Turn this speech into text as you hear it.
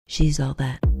She's All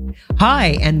That.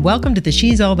 Hi, and welcome to the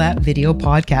She's All That video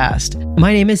podcast.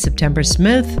 My name is September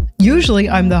Smith. Usually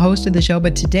I'm the host of the show,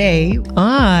 but today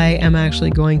I am actually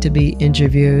going to be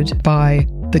interviewed by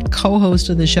the co-host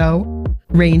of the show,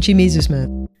 Rain Chimizu-Smith.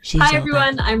 Hi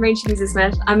everyone, I'm Rain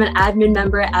Chimizu-Smith. I'm an admin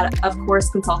member at Of Course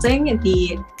Consulting,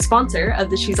 the sponsor of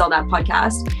the She's All That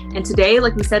podcast. And today,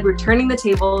 like we said, we're turning the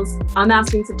tables. I'm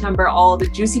asking September all the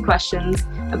juicy questions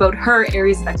about her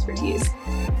areas of expertise.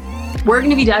 We're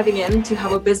going to be diving into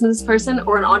how a business person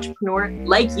or an entrepreneur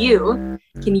like you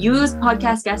can use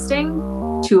podcast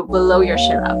guesting to blow your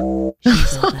shit up.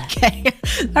 Okay.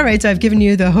 All right. So I've given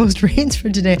you the host reins for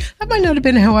today. That might not have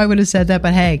been how I would have said that,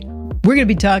 but hey, we're going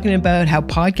to be talking about how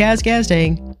podcast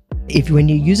guesting, when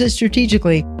you use it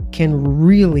strategically, can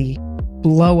really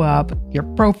blow up your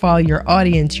profile, your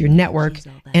audience, your network,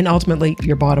 and ultimately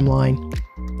your bottom line.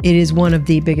 It is one of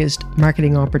the biggest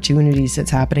marketing opportunities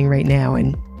that's happening right now.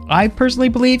 And I personally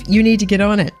believe you need to get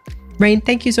on it. Rain,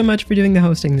 thank you so much for doing the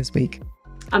hosting this week.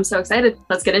 I'm so excited.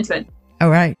 Let's get into it. All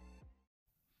right.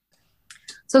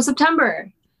 So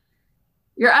September,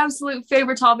 your absolute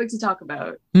favorite topic to talk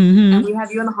about. Mm-hmm. And we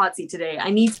have you on the hot seat today. I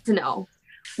need to know,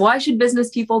 why should business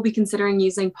people be considering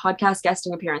using podcast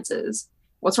guesting appearances?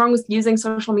 What's wrong with using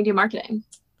social media marketing?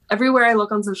 Everywhere I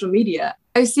look on social media,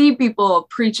 I see people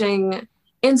preaching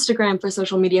Instagram for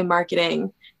social media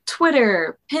marketing,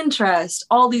 Twitter, Pinterest,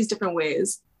 all these different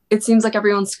ways. It seems like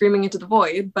everyone's screaming into the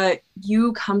void, but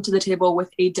you come to the table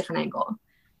with a different angle.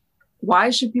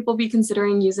 Why should people be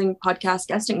considering using podcast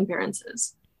guesting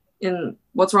appearances? And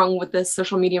what's wrong with this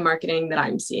social media marketing that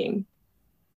I'm seeing?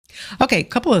 Okay, a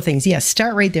couple of things. Yes,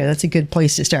 start right there. That's a good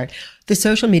place to start. The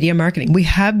social media marketing. We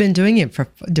have been doing it for,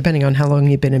 depending on how long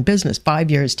you've been in business,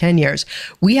 5 years, 10 years.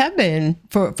 We have been,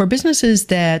 for businesses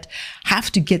that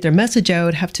have to get their message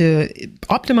out, have to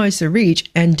optimize their reach,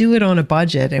 and do it on a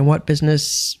budget. And what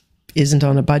business isn't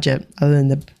on a budget other than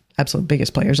the absolute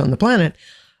biggest players on the planet?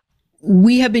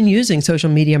 We have been using social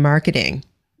media marketing,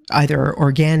 either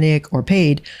organic or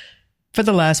paid, for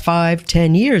the last 5,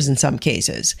 10 years in some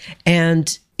cases.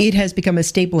 And it has become a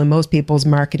staple in most people's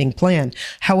marketing plan.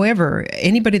 However,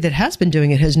 anybody that has been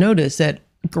doing it has noticed that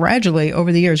gradually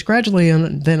over the years,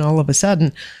 and then all of a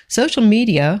sudden, social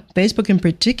media, Facebook in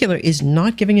particular, is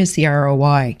not giving us the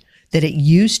ROI that it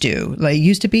used to. Like it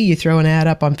used to be, you throw an ad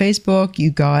up on Facebook,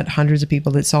 you got hundreds of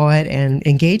people that saw it and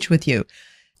engaged with you.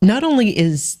 Not only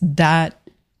is that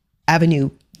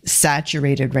avenue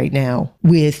saturated right now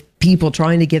with people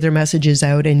trying to get their messages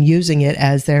out and using it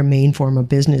as their main form of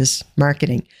business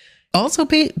marketing. Also,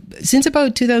 since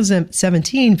about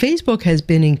 2017, Facebook has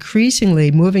been increasingly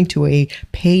moving to a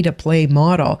pay-to-play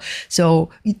model.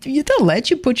 So they'll let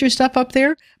you put your stuff up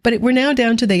there, but we're now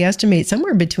down to, they estimate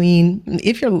somewhere between,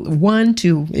 if you're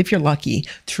lucky,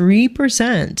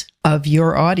 3% of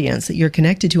your audience that you're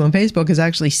connected to on Facebook is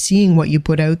actually seeing what you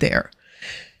put out there.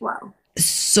 Wow.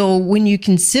 So when you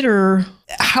consider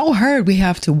how hard we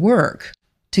have to work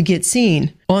to get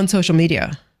seen on social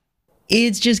media,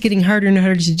 it's just getting harder and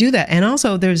harder to do that. And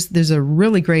also there's a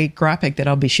really great graphic that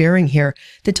I'll be sharing here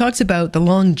that talks about the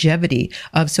longevity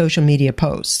of social media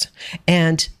posts.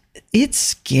 And it's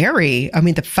scary. I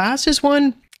mean, the fastest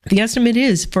one, the estimate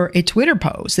is for a Twitter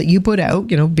post that you put out,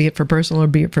 be it for personal or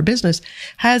be it for business,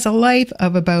 has a life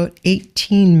of about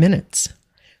 18 minutes.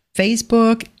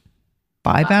 Facebook,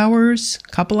 5 hours,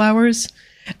 couple hours,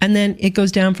 and then it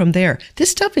goes down from there. This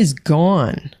stuff is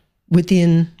gone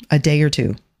within a day or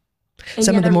two. And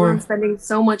some of the more spending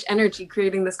so much energy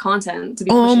creating this content to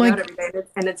be pushing out every day,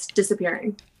 and it's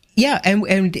disappearing. Yeah, and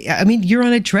I mean, you're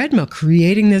on a treadmill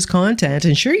creating this content,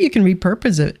 and sure, you can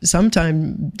repurpose it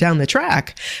sometime down the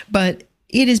track, but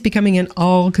it is becoming an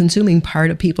all-consuming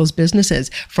part of people's businesses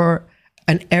for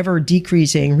an ever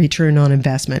decreasing return on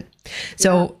investment.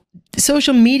 So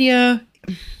social media,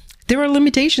 there are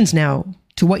limitations now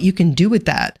to what you can do with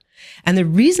that. And the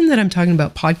reason that I'm talking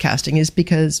about podcasting is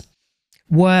because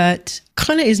what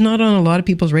kind of is not on a lot of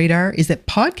people's radar is that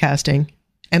podcasting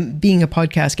and being a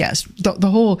podcast guest,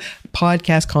 the whole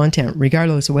podcast content,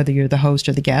 regardless of whether you're the host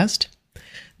or the guest,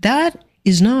 that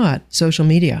is not social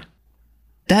media.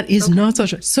 That is not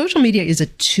social. Social media is a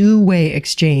two-way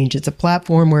exchange. It's a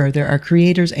platform where there are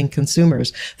creators and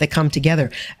consumers that come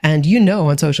together. And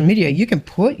on social media, you can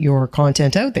put your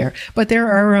content out there, but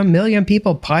there are a million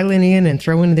people piling in and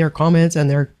throwing their comments and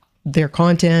their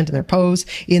content and their posts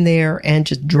in there and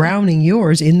just drowning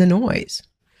yours in the noise.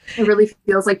 It really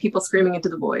feels like people screaming into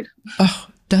the void. Oh,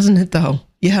 doesn't it though?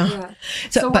 Yeah.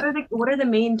 So what are the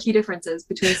main key differences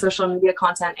between social media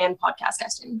content and podcast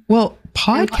guesting? Well,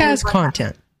 podcast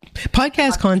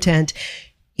content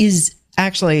is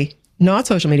actually not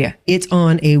social media. It's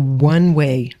on a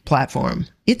one-way platform.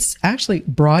 It's actually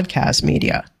broadcast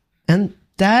media. And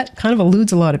that kind of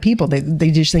eludes a lot of people.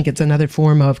 They just think it's another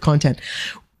form of content.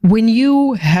 When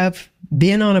you have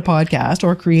been on a podcast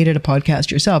or created a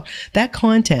podcast yourself, that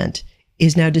content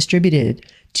is now distributed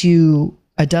to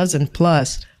a dozen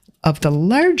plus of the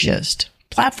largest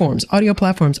platforms, audio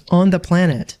platforms on the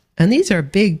planet. And these are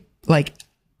big, like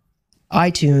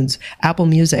iTunes, Apple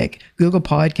Music, Google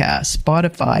Podcasts,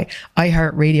 Spotify,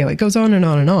 iHeartRadio. It goes on and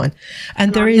on and on.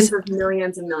 And there is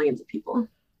millions and millions of people.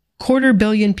 250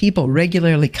 million people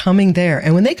regularly coming there.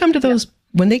 And when they come to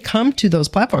those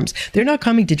platforms, they're not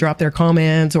coming to drop their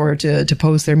comments or to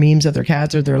post their memes of their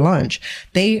cats or their lunch.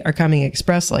 They are coming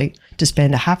expressly to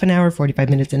spend a half an hour, 45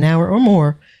 minutes, an hour or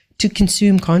more to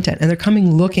consume content. And they're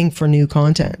coming looking for new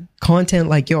content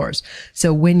like yours.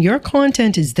 So when your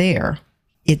content is there,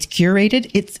 it's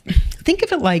curated. Think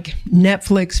of it like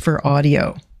Netflix for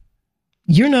audio.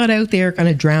 You're not out there kind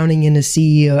of drowning in a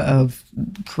sea of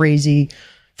crazy,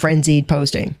 frenzied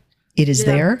posting. It is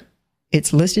there.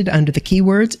 It's listed under the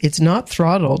keywords. It's not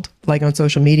throttled like on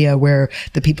social media where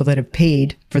the people that have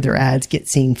paid for their ads get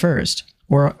seen first,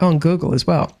 or on Google as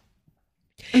well.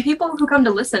 And people who come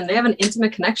to listen, they have an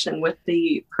intimate connection with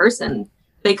the person.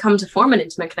 They come to form an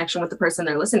intimate connection with the person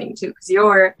they're listening to, because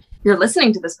you're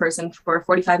listening to this person for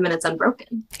 45 minutes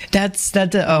unbroken. That's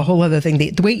a whole other thing.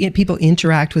 The way people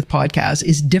interact with podcasts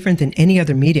is different than any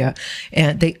other media.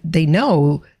 And they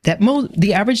know that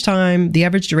the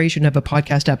average duration of a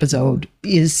podcast episode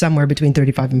is somewhere between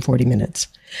 35 and 40 minutes.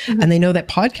 Mm-hmm. And they know that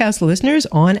podcast listeners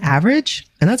on average,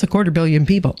 and that's 250 million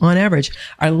people on average,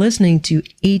 are listening to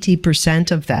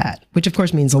 80% of that, which of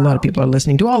course means a lot of people are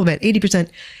listening to all of it, 80%.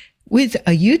 With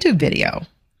a YouTube video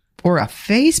or a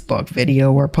Facebook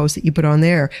video or post that you put on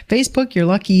there. Facebook, you're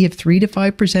lucky if 3 to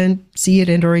 5% see it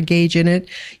and or engage in it.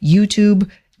 YouTube,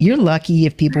 you're lucky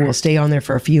if people will stay on there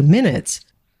for a few minutes.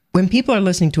 When people are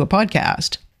listening to a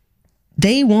podcast,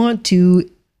 they want to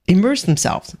immerse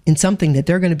themselves in something that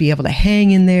they're going to be able to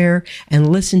hang in there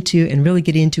and listen to and really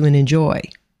get into and enjoy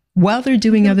while they're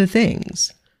doing other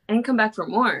things. And come back for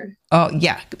more. Oh,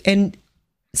 yeah. And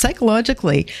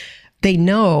psychologically, they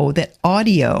know that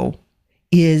audio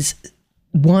is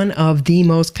one of the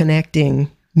most connecting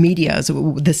medias,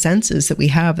 the senses that we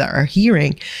have that are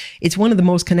hearing. It's one of the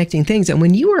most connecting things. And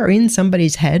when you are in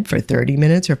somebody's head for 30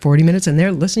 minutes or 40 minutes and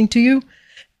they're listening to you,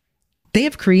 they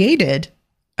have created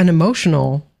an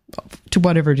emotional, to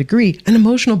whatever degree, an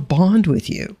emotional bond with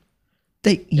you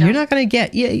that you're not going to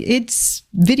get. Yeah,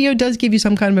 video does give you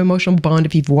some kind of emotional bond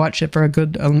if you've watched it for a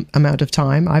good amount of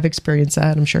time. I've experienced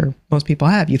that. I'm sure most people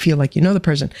have. You feel like you know the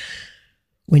person.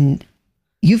 When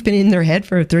you've been in their head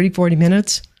for 30, 40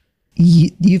 minutes,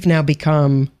 you've now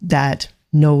become that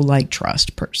know, like,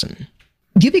 trust person.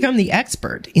 You become the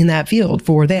expert in that field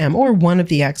for them, or one of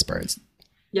the experts.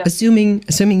 Yes.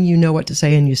 Assuming you know what to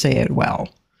say and you say it well.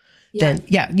 Then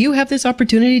you have this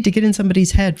opportunity to get in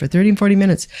somebody's head for 30 and 40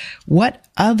 minutes. What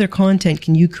other content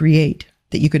can you create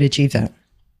that you could achieve that?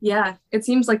 Yeah, it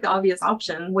seems like the obvious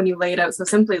option when you lay it out so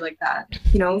simply like that.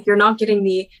 You know, you're not getting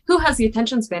who has the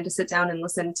attention span to sit down and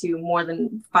listen to more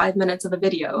than 5 minutes of a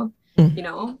video? Mm. You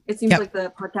know, it seems like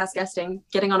the podcast guesting,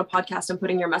 getting on a podcast and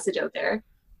putting your message out there,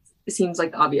 it seems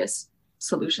like the obvious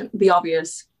solution, the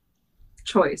obvious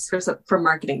choice for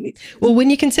marketing. Well, when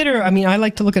you consider, I mean, I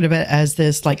like to look at it as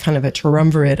this like kind of a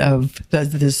triumvirate of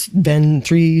this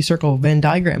three-circle Venn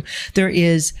diagram.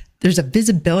 There's a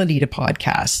visibility to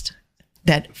podcast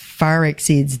that far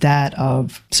exceeds that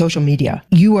of social media.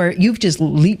 You've just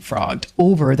leapfrogged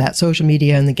over that social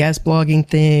media and the guest blogging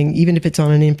thing, even if it's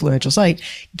on an influential site.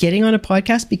 Getting on a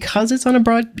podcast because it's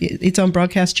on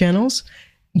broadcast channels,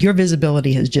 your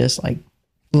visibility has just like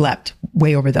leapt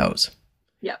way over those.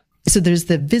 So there's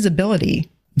the visibility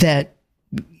that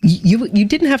you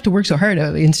didn't have to work so hard.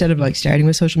 Instead of like starting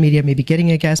with social media, maybe getting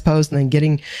a guest post and then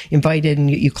getting invited and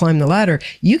you climb the ladder,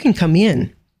 you can come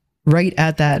in right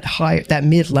at that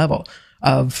mid level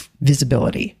of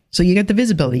visibility. So you get the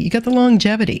visibility, you got the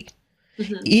longevity.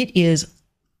 Mm-hmm. It is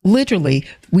literally,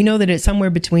 we know that it's somewhere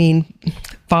between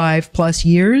 5+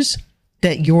 years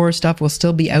that your stuff will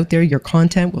still be out there. Your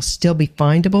content will still be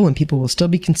findable and people will still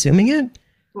be consuming it.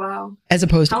 Wow. As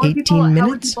opposed to 18 minutes. How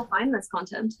would people find this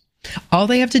content? All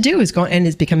they have to do is go, and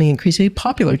it's becoming increasingly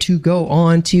popular to go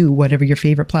on to whatever your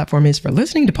favorite platform is for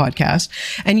listening to podcasts,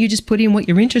 and you just put in what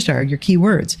your interests are, your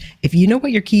keywords. If you know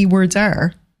what your keywords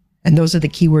are, and those are the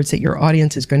keywords that your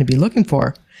audience is going to be looking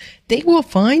for, they will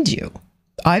find you.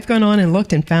 I've gone on and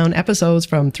looked and found episodes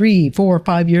from 3, 4,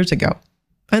 5 years ago.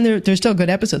 And they're still good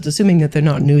episodes, assuming that they're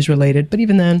not news related. But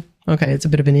even then, okay, it's a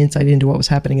bit of an insight into what was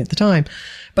happening at the time.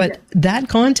 But that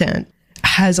content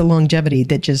has a longevity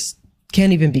that just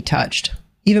can't even be touched,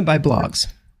 even by blogs.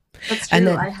 That's true. And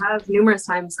then, I have numerous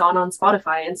times gone on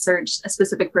Spotify and searched a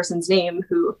specific person's name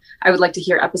who I would like to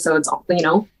hear episodes,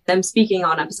 them speaking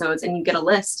on episodes, and you get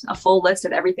a full list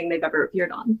of everything they've ever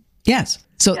appeared on. yes.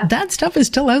 So that stuff is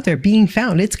still out there being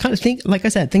found. It's kind of, like I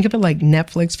said, think of it like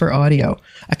Netflix for audio,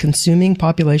 a consuming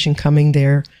population coming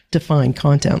there to find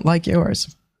content like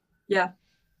yours. Yeah.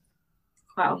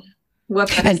 Wow.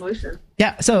 What a solution.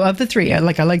 Yeah. So of the three, I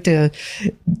like to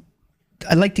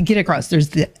get across. There's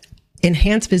the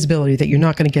enhanced visibility that you're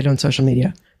not going to get on social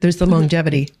media. There's the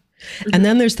longevity. And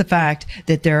then there's the fact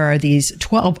that there are these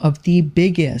 12 of the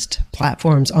biggest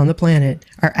platforms on the planet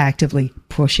are actively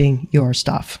pushing your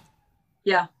stuff.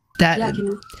 Yeah.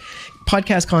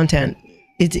 Podcast content,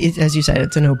 it's as you said,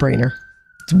 it's a no-brainer.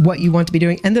 It's what you want to be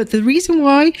doing. And the reason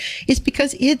why is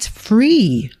because it's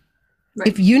free. Right.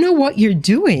 If you know what you're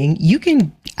doing, you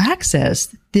can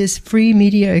access this free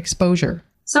media exposure.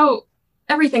 So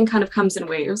everything kind of comes in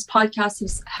waves.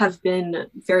 Podcasts have been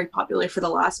very popular for the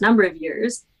last number of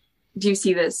years. Do you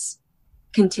see this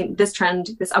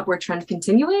upward trend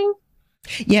continuing?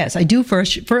 Yes, I do for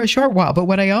a short while. But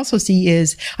what I also see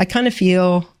is I kind of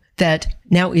feel that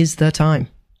now is the time.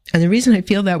 And the reason I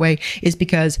feel that way is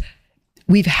because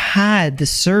we've had the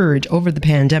surge over the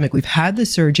pandemic. We've had the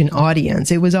surge in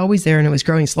audience. It was always there and it was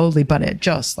growing slowly, but it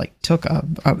just took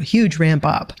a huge ramp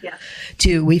up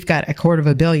to we've got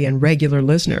 250 million regular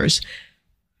listeners.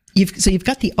 You've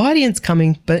got the audience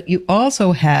coming, but you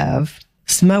also have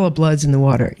smell of blood's in the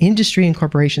water. Industry and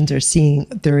corporations are seeing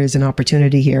there is an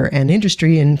opportunity here, and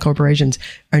industry and corporations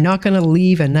are not going to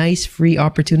leave a nice free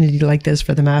opportunity like this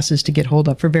for the masses to get hold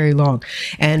of for very long.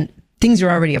 And things are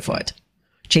already afoot.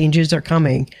 Changes are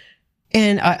coming.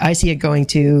 And I see it going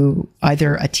to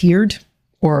either a tiered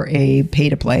or a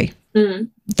pay-to-play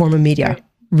form of media. Right.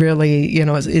 Really,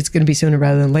 it's going to be sooner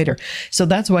rather than later. So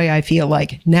that's why I feel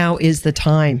like now is the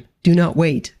time. Do not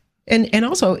wait. And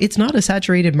also, it's not a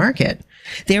saturated market.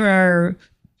 There are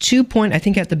I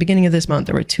think at the beginning of this month,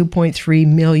 there were 2.3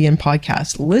 million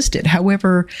podcasts listed.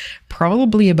 However,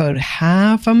 probably about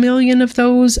 500,000 of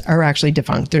those are actually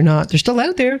defunct. They're still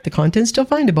out there. The content's still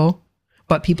findable,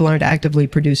 but people aren't actively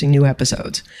producing new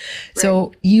episodes. Right.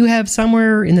 So you have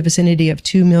somewhere in the vicinity of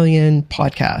 2 million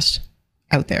podcasts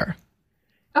out there.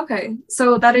 Okay,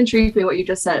 so that intrigued me what you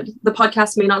just said. The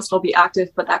podcast may not still be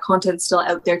active, but that content's still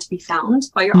out there to be found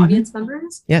by your audience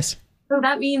members? Yes. So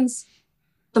that means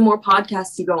the more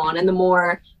podcasts you go on and the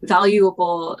more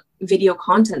valuable video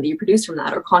content that you produce from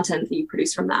that, or content that you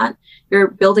produce from that, you're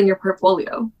building your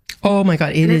portfolio. Oh my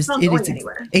God,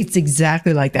 it's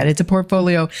exactly like that. It's a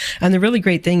portfolio. And the really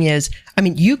great thing is,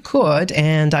 you could,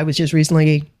 and I was just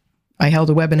recently, I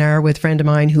held a webinar with a friend of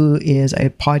mine who is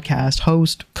a podcast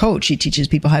host coach. She teaches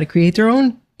people how to create their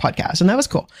own podcast, and that was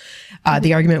cool.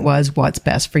 The argument was, what's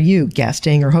best for you,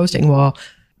 guesting or hosting? Well,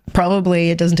 probably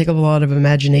it doesn't take a lot of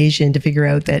imagination to figure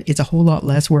out that it's a whole lot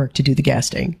less work to do the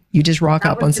guesting. You just rock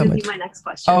up on someone. That was my next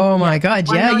question. Oh my God,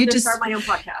 yeah. You just start my own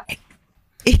podcast.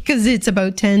 Because it's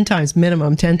about 10 times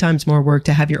more work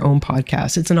to have your own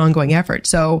podcast. It's an ongoing effort.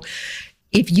 So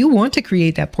if you want to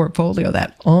create that portfolio,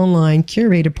 that online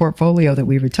curated portfolio that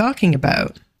we were talking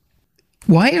about,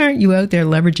 why aren't you out there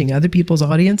leveraging other people's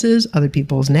audiences, other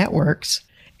people's networks,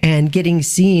 and getting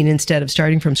seen instead of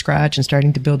starting from scratch and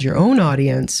starting to build your own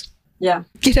audience? Yeah.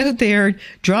 Get out there,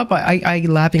 drop by. I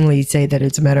laughingly say that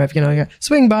it's a matter of,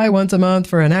 swing by once a month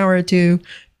for an hour or two,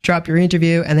 drop your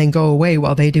interview, and then go away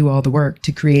while they do all the work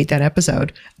to create that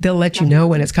episode. They'll let you know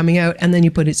when it's coming out, and then you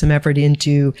put some effort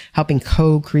into helping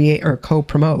co-create or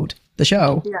co-promote the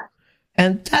show. Yeah.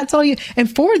 And that's all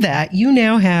and for that, you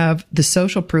now have the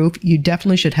social proof. You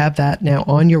definitely should have that now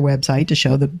on your website to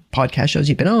show the podcast shows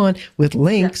you've been on with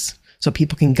links so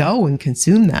people can go and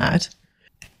consume that.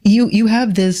 You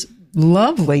have this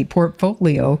lovely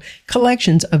portfolio,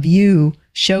 collections of you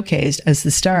showcased as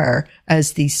the star,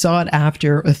 as the sought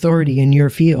after authority in your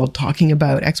field, talking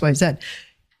about XYZ.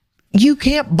 You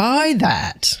can't buy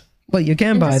that. Well, you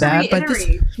can buy that, but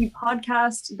the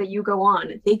podcast that you go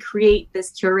on, they create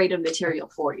this curated material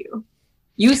for you.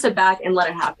 You sit back and let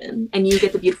it happen, and you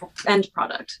get the beautiful end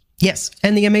product. Yes.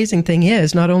 And the amazing thing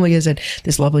is, not only is it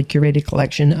this lovely curated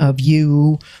collection of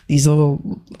you, these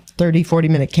little 30,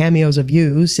 40-minute cameos of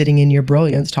you sitting in your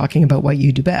brilliance, talking about what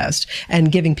you do best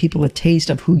and giving people a taste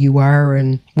of who you are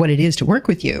and what it is to work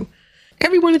with you.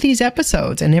 Every one of these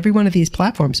episodes and every one of these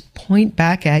platforms point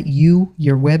back at you,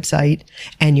 your website,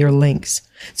 and your links.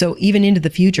 So even into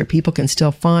the future, people can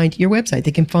still find your website.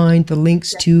 They can find the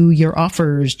links to your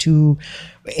offers, to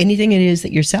anything it is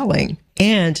that you're selling.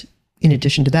 And in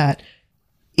addition to that,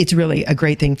 it's really a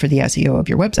great thing for the SEO of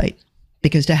your website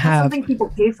Because to have something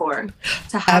people pay for,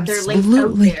 to have their links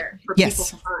out there for people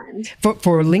to find.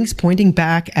 For links pointing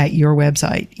back at your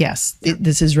website. Yes,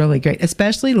 this is really great,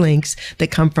 especially links that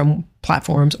come from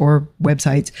platforms or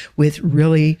websites with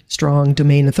really strong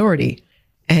domain authority.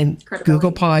 And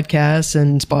Google Podcasts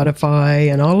and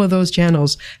Spotify and all of those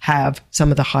channels have some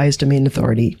of the highest domain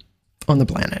authority on the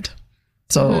planet.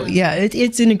 So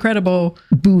it's an incredible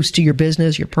boost to your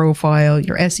business, your profile,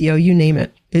 your SEO, you name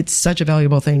it. It's such a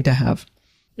valuable thing to have.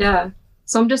 Yeah.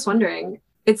 So I'm just wondering,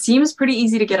 it seems pretty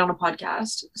easy to get on a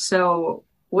podcast. So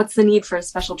what's the need for a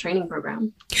special training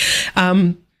program?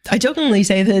 I jokingly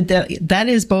say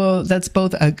that's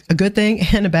both a good thing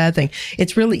and a bad thing.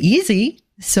 It's really easy.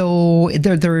 So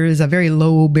there is a very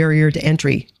low barrier to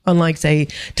entry. Unlike, say,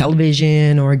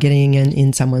 television or getting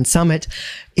in someone's summit,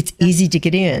 it's easy to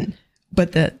get in.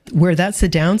 But where that's the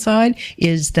downside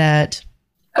is that...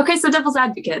 Okay, so devil's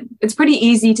advocate, it's pretty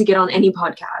easy to get on any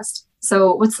podcast.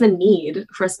 So what's the need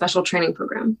for a special training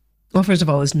program? Well, first of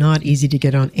all, it's not easy to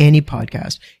get on any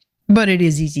podcast, but it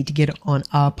is easy to get on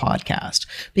a podcast.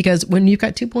 Because when you've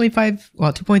got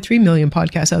 2.3 million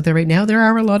podcasts out there right now, there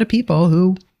are a lot of people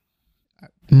who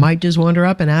might just wander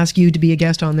up and ask you to be a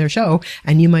guest on their show.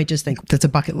 And you might just think, that's a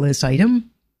bucket list item.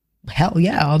 Hell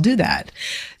yeah, I'll do that.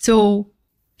 So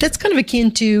that's kind of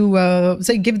akin to,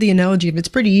 say, give the analogy of it's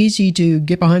pretty easy to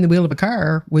get behind the wheel of a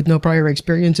car with no prior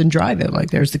experience and drive it.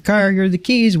 Like, there's the car, you're the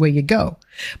keys, away you go.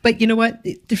 But you know what?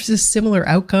 There's a similar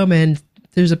outcome and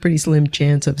there's a pretty slim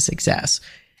chance of success.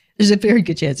 There's a very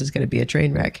good chance it's going to be a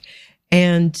train wreck.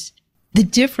 And the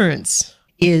difference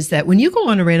is that when you go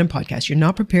on a random podcast, you're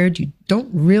not prepared. You don't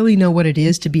really know what it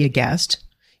is to be a guest.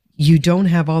 You don't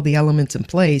have all the elements in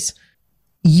place.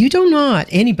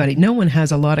 No one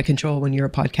has a lot of control when you're a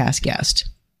podcast guest.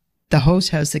 The host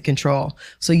has the control.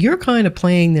 So you're kind of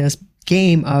playing this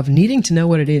game of needing to know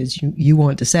what it is you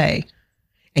want to say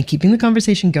and keeping the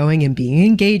conversation going and being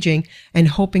engaging and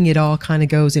hoping it all kind of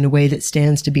goes in a way that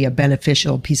stands to be a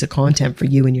beneficial piece of content for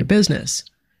you and your business.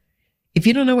 If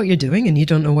you don't know what you're doing and you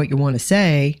don't know what you want to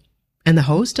say, and the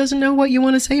host doesn't know what you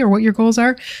want to say or what your goals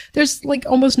are, there's like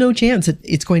almost no chance that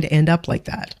it's going to end up like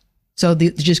that. So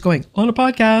just going on a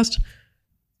podcast,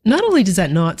 not only does that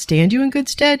not stand you in good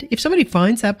stead, if somebody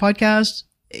finds that podcast,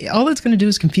 all it's going to do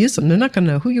is confuse them. They're not going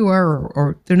to know who you are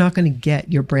or they're not going to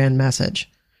get your brand message.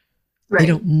 Right. They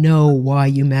don't know why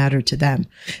you matter to them.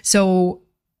 So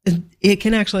it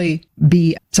can actually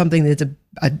be something that's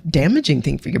a damaging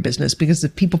thing for your business, because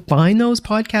if people find those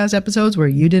podcast episodes where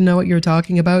you didn't know what you were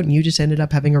talking about and you just ended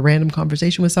up having a random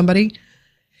conversation with somebody,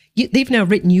 they've now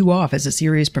written you off as a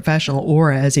serious professional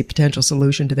or as a potential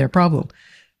solution to their problem.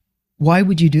 Why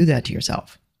would you do that to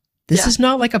yourself? This is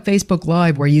not like a Facebook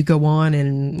Live where you go on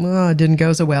and it didn't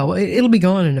go so well. It'll be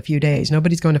gone in a few days.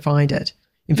 Nobody's going to find it.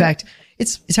 In fact,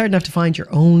 it's hard enough to find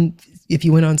your own. If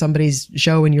you went on somebody's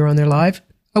show and you're on their live,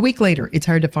 a week later, it's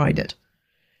hard to find it.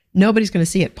 Nobody's going to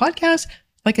see it. Podcasts,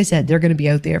 like I said, they're going to be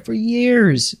out there for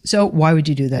years. So why would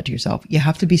you do that to yourself? You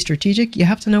have to be strategic. You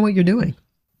have to know what you're doing.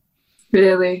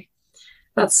 Really?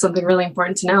 That's something really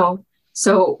important to know.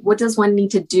 So what does one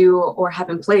need to do or have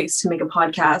in place to make a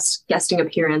podcast guesting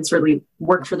appearance really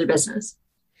work for their business?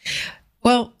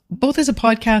 Well, both as a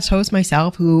podcast host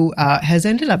myself, who has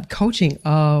ended up coaching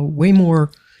way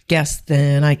more guests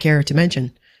than I care to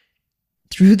mention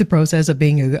through the process of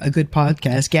being a good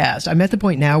podcast guest, I'm at the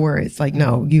point now where it's like,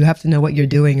 no, you have to know what you're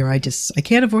doing, or I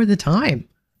can't afford the time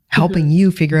helping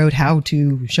you figure out how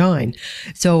to shine.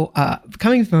 So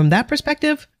coming from that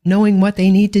perspective, knowing what they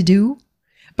need to do,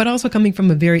 but also coming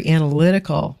from a very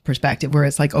analytical perspective where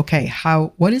it's like, okay,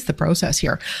 what is the process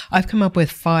here? I've come up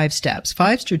with 5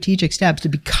 strategic steps to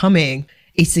becoming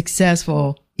a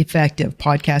successful, effective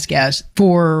podcast guest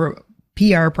for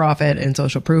PR profit and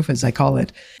social proof, as I call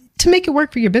it, to make it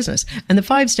work for your business. And the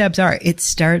 5 steps are, it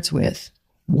starts with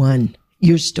 1,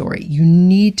 your story. You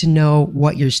need to know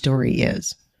what your story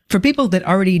is. For people that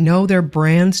already know their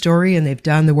brand story and they've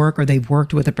done the work or they've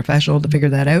worked with a professional to figure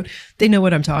that out, they know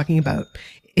what I'm talking about.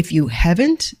 If you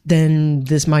haven't, then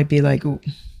this might be like,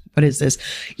 what is this?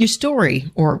 Your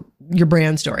story or your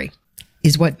brand story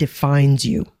is what defines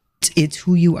you. It's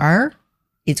who you are,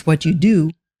 it's what you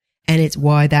do, and it's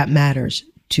why that matters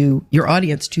to your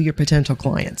audience, to your potential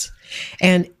clients.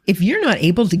 And if you're not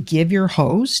able to give your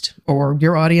host or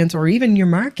your audience or even your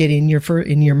market in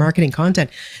your marketing content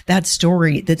that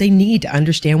story that they need to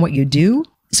understand what you do,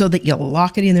 so that you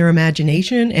lock it in their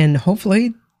imagination and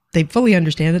hopefully they fully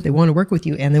understand it, they want to work with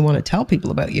you, and they want to tell people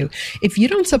about you. If you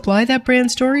don't supply that brand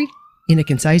story in a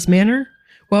concise manner,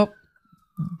 well,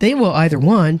 they will either,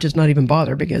 one, just not even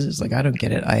bother because it's like, I don't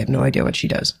get it. I have no idea what she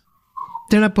does.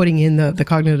 They're not putting in the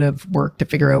cognitive work to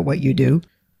figure out what you do.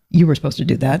 You were supposed to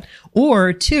do that.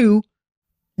 Or two,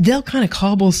 they'll kind of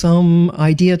cobble some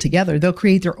idea together. They'll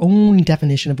create their own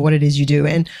definition of what it is you do.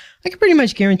 And I can pretty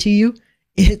much guarantee you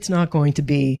it's not going to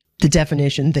be the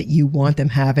definition that you want them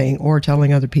having or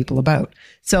telling other people about.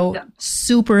 So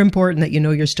super important that you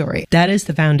know your story. That is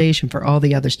the foundation for all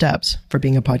the other steps for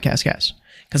being a podcast guest.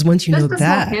 Because once you know that.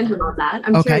 Just a tangent on that.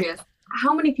 I'm curious,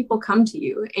 how many people come to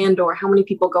you and or how many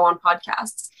people go on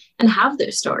podcasts and have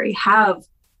their story, have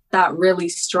that really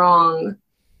strong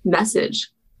message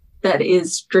that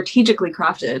is strategically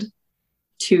crafted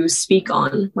to speak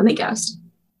on when they guest?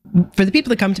 For the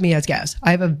people that come to me as guests,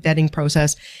 I have a vetting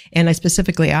process, and I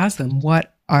specifically ask them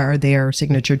what are their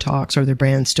signature talks or their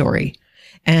brand story,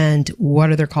 and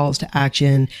what are their calls to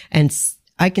action. And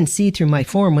I can see through my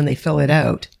form when they fill it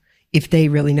out if they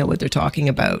really know what they're talking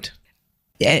about.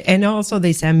 And also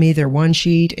they send me their one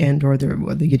sheet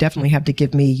you definitely have to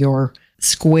give me your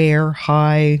square,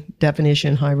 high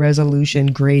definition, high resolution,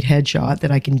 great headshot that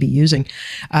I can be using.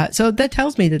 So that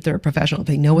tells me that they're a professional.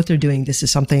 They know what they're doing. This is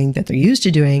something that they're used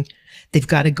to doing. They've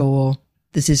got a goal.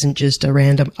 This isn't just a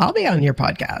random, I'll be on your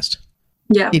podcast.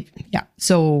 Yeah.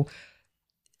 So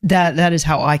that is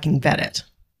how I can vet it.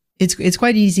 It's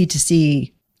quite easy to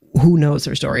see who knows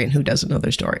their story and who doesn't know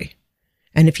their story.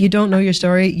 And if you don't know your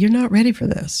story, you're not ready for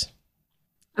this.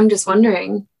 I'm just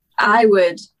wondering, I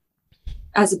would,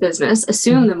 as a business,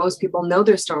 assume that most people know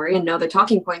their story and know their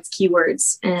talking points,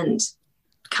 keywords, and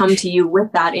come to you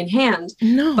with that in hand.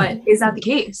 No. But is that the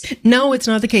case? No, it's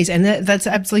not the case. And that's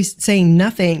absolutely saying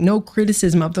nothing, no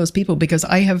criticism of those people, because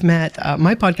I have met,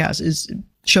 my podcast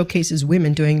showcases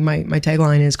women doing, my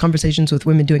tagline is conversations with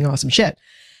women doing awesome shit.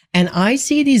 And I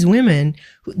see these women,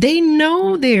 they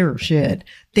know their shit.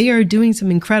 They are doing some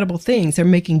incredible things. They're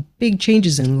making big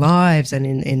changes in lives and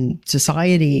in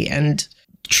society, and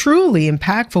truly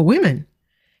impactful women.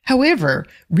 However,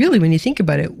 really, when you think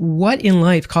about it, what in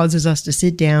life causes us to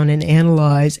sit down and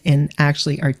analyze and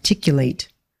actually articulate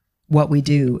what we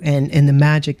do and the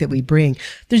magic that we bring?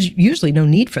 There's usually no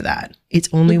need for that. It's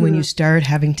only when you start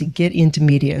having to get into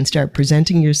media and start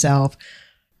presenting yourself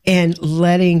and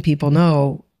letting people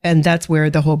know. And that's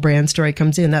where the whole brand story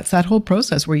comes in. That's that whole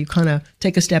process where you kind of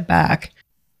take a step back,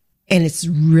 and it's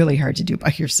really hard to do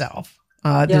by yourself.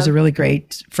 There's a really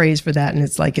great phrase for that. And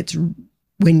it's like, it's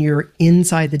when you're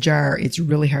inside the jar, it's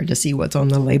really hard to see what's on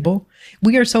the label.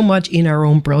 We are so much in our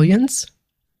own brilliance.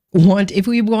 If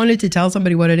we wanted to tell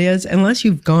somebody what it is, unless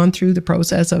you've gone through the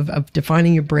process of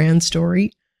defining your brand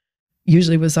story,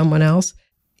 usually with someone else,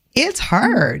 it's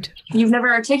hard. You've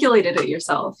never articulated it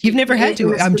yourself. You've never had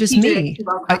to. I'm just me.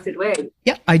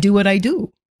 I do what I do.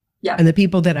 Yeah. And the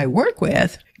people that I work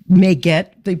with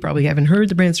they probably haven't heard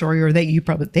the brand story, or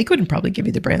they couldn't probably give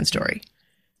you the brand story.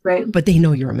 Right. But they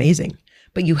know you're amazing.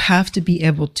 But you have to be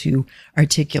able to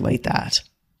articulate that.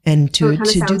 And to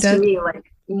do that. To me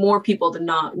like more people do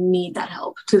not need that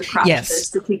help to craft the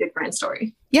strategic brand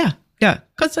story. Yeah. Yeah.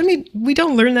 Because we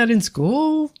don't learn that in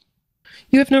school.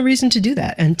 You have no reason to do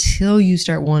that until you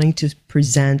start wanting to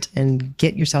present and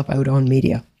get yourself out on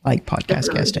media, like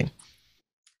podcast guesting.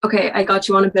 Okay, I got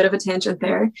you on a bit of a tangent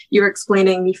there. You were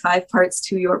explaining the 5 parts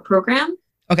to your program.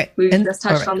 Okay. We just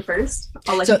touched on the first.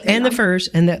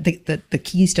 The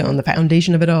keystone, the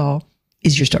foundation of it all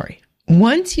is your story.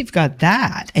 Once you've got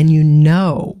that and you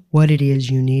know what it is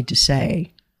you need to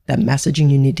say, that messaging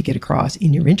you need to get across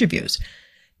in your interviews,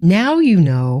 now you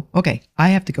know, okay, I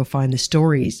have to go find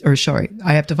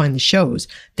I have to find the shows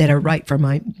that are right for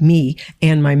me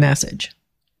and my message.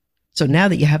 So now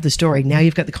that you have the story, now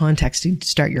you've got the context to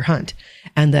start your hunt.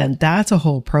 And then that's a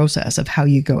whole process of how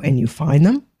you go and you find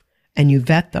them and you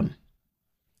vet them.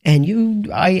 And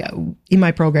in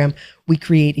my program, we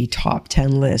create a top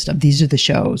 10 list of these are the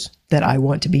shows that I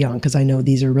want to be on, because I know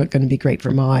these are going to be great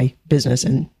for my business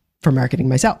and for marketing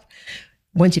myself.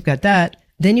 Once you've got that,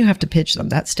 then you have to pitch them.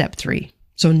 That's step 3.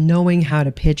 So knowing how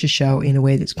to pitch a show in a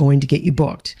way that's going to get you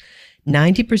booked.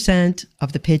 90%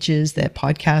 of the pitches that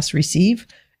podcasts receive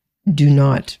do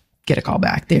not get a call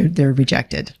back. They're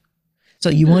rejected. So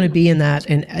you want to be in that.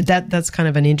 And that's kind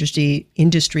of an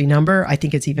industry number. I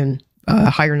think it's even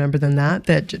a higher number than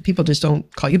that people just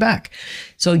don't call you back.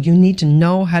 So you need to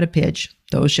know how to pitch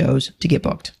those shows to get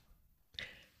booked.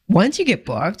 Once you get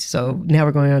booked, so now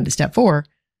we're going on to step 4,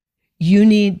 you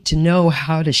need to know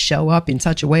how to show up in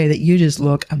such a way that you just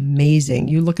look amazing.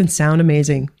 You look and sound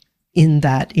amazing in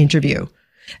that interview.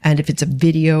 And if it's a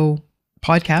video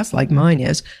podcast like mine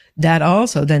is, that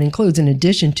also then includes, in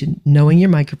addition to knowing your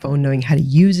microphone, knowing how to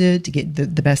use it to get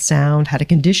the best sound, how to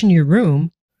condition your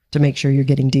room to make sure you're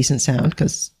getting decent sound,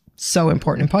 because so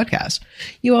important in podcasts.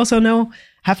 You also know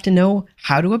have to know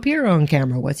how to appear on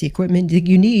camera. What's the equipment that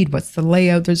you need? What's the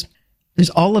layout? There's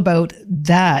all about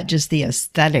that, just the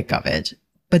aesthetic of it.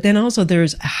 But then also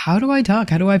there's, how do I talk?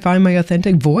 How do I find my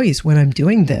authentic voice when I'm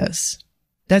doing this?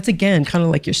 That's, again, kind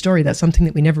of like your story. That's something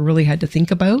that we never really had to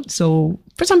think about. So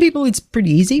for some people, it's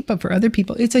pretty easy, but for other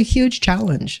people, it's a huge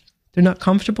challenge. They're not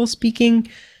comfortable speaking.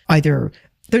 Either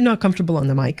they're not comfortable on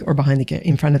the mic or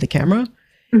in front of the camera.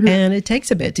 Mm-hmm. And it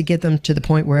takes a bit to get them to the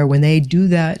point where when they do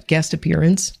that guest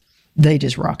appearance, they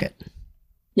just rock it.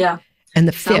 Yeah. And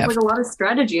the Sounds fifth, like a lot of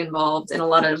strategy involved and a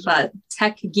lot of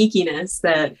tech geekiness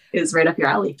that is right up your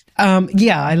alley.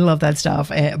 Yeah, I love that stuff.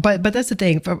 But that's the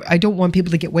thing. I don't want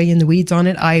people to get way in the weeds on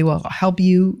it. I will help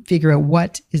you figure out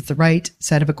what is the right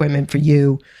set of equipment for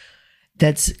you.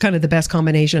 That's kind of the best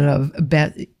combination of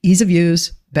ease of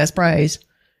use, best price,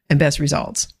 and best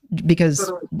results.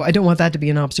 Because I don't want that to be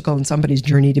an obstacle in somebody's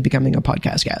journey to becoming a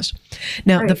podcast guest.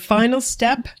 Now, The final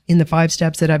step in the 5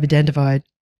 steps that I've identified,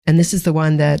 and this is the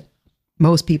one that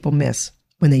most people miss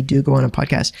when they do go on a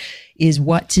podcast, is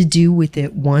what to do with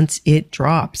it once it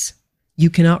drops. You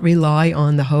cannot rely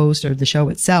on the host or the show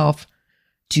itself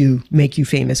to make you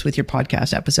famous with your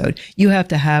podcast episode. You have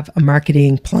to have a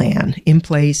marketing plan in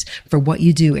place for what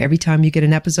you do every time you get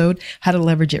an episode, how to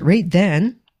leverage it right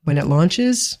then when it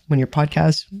launches, when your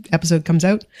podcast episode comes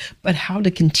out, but how to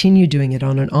continue doing it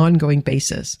on an ongoing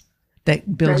basis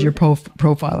that builds your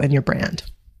profile and your brand.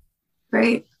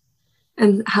 Right.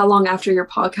 And how long after your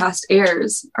podcast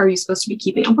airs are you supposed to be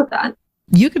keeping up with that?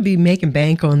 You could be making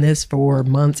bank on this for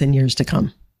months and years to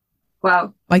come.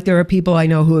 Wow. Like there are people I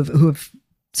know who have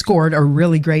scored a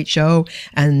really great show,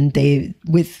 and they,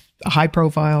 with a high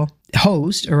profile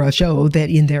host or a show that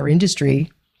in their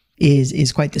industry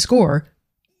is quite the score.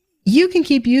 You can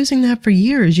keep using that for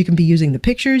years. You can be using the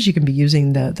pictures. You can be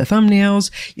using the thumbnails.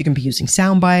 You can be using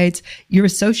sound bites. You're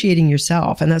associating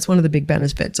yourself. And that's one of the big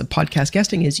benefits of podcast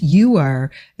guesting is you are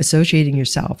associating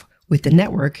yourself with the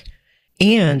network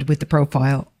and with the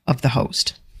profile of the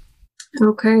host.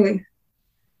 Okay.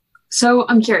 So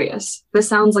I'm curious. This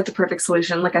sounds like the perfect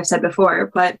solution, like I've said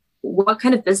before, but what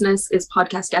kind of business is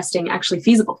podcast guesting actually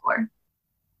feasible for?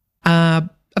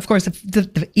 Of course,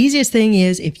 the easiest thing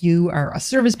is if you are a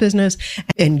service business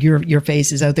and your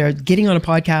face is out there, getting on a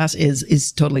podcast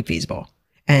is totally feasible.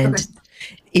 And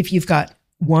if you've got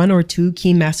 1 or 2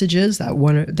 key messages,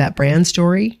 that brand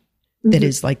story that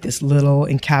is like this little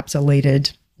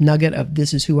encapsulated nugget of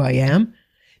this is who I am,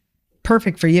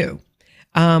 perfect for you.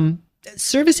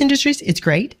 Service industries, it's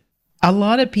great. A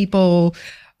lot of people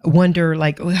wonder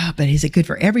like, oh, but is it good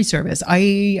for every service?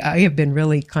 I have been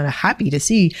really kind of happy to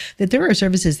see that there are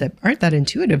services that aren't that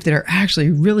intuitive that are actually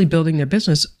really building their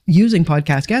business using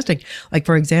podcast guesting. Like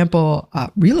for example,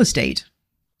 real estate.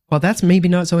 Well, that's maybe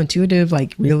not so intuitive,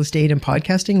 like real estate and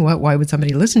podcasting. Why would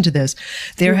somebody listen to this?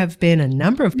 There have been a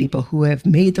number of people who have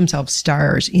made themselves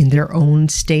stars in their own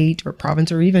state or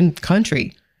province or even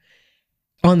country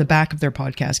on the back of their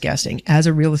podcast guesting as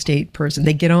a real estate person.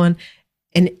 They get on,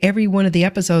 and every one of the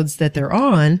episodes that they're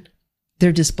on,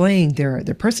 they're displaying their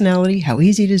personality, how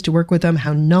easy it is to work with them,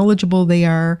 how knowledgeable they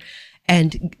are,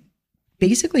 and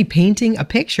basically painting a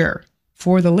picture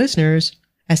for the listeners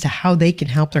as to how they can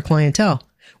help their clientele.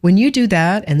 When you do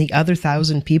that and the other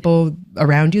 1,000 people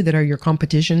around you that are your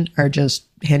competition are just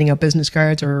handing out business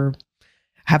cards or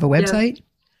have a website,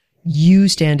 you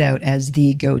stand out as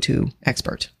the go-to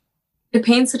expert. It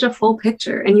paints such a full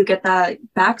picture and you get that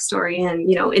backstory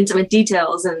and, intimate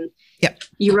details and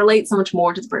you relate so much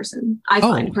more to the person. I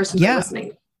find persons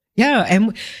listening. Yeah.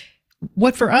 And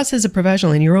what for us as a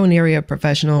professional in your own area of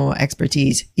professional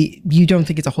expertise, you don't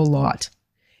think it's a whole lot.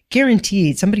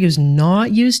 Guaranteed, somebody who's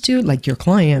not used to, like your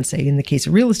clients, say in the case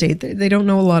of real estate, they don't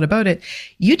know a lot about it.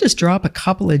 You just drop a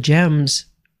couple of gems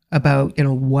about,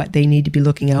 what they need to be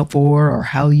looking out for or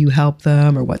how you help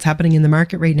them or what's happening in the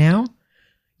market right now.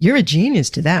 You're a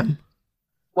genius to them.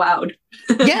 Wowed.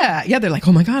 Yeah. They're like,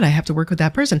 oh my God, I have to work with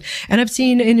that person. And I've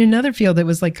seen in another field that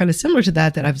was like kind of similar to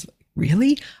that I was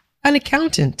really an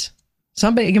accountant.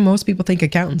 Most people think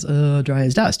accountants, dry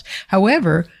as dust.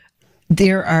 However,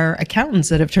 there are accountants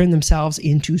that have turned themselves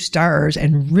into stars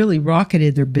and really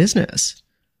rocketed their business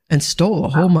and stole a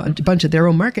whole bunch of their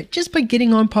own market just by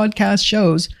getting on podcast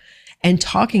shows and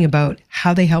talking about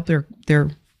how they help their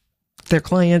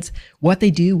clients, what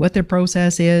they do, what their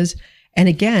process is. And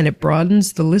again, it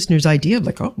broadens the listener's idea of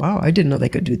like, oh, wow, I didn't know they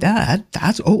could do that.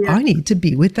 I need to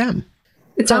be with them.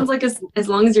 It sounds like as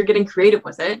long as you're getting creative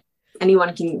with it,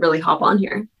 anyone can really hop on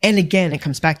here. And again, it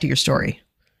comes back to your story.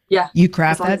 Yeah. You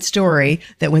craft that story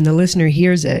that when the listener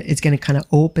hears it, it's going to kind of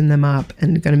open them up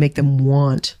and going to make them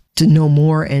want to know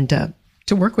more and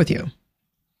to work with you.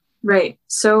 Right.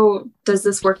 So does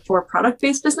this work for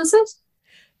product-based businesses?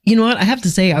 You know what? I have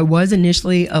to say, I was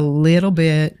initially a little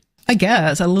bit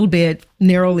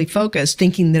narrowly focused,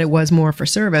 thinking that it was more for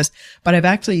service. But I've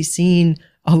actually seen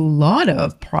a lot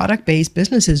of product-based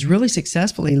businesses really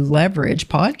successfully leverage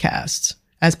podcasts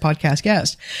as podcast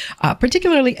guests.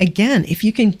 Particularly, again, if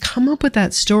you can come up with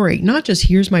that story, not just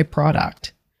here's my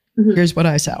product, here's what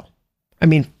I sell. I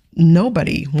mean,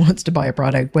 nobody wants to buy a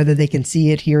product, whether they can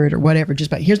see it, hear it, or whatever.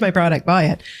 Just here's my product, buy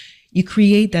it. You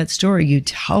create that story. You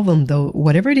tell them, though,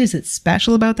 whatever it is that's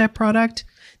special about that product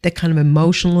that kind of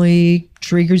emotionally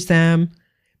triggers them,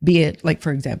 be it, like,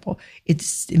 for example,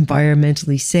 it's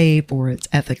environmentally safe, or it's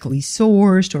ethically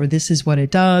sourced, or this is what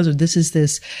it does, or this is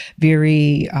this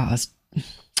very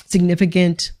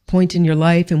significant point in your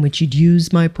life in which you'd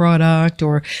use my product,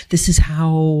 or this is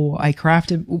how I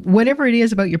crafted, whatever it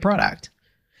is about your product.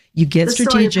 You get the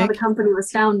strategic. Story of how the company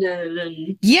was founded,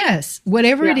 and yes,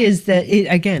 whatever it is that it,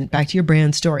 again, back to your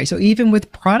brand story. So even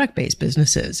with product-based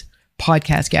businesses,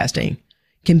 podcast guesting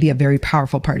can be a very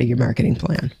powerful part of your marketing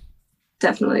plan.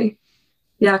 Definitely.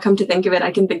 Yeah, come to think of it, I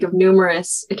can think of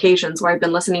numerous occasions where I've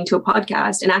been listening to a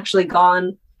podcast and actually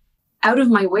gone out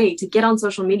of my way to get on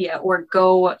social media or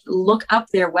go look up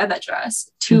their web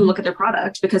address to look at their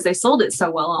product because they sold it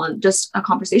so well on just a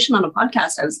conversation on a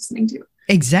podcast I was listening to.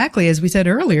 Exactly. As we said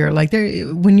earlier, like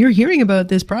when you're hearing about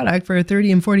this product for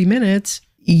 30 and 40 minutes,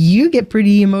 you get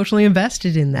pretty emotionally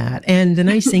invested in that. And the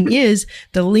nice thing is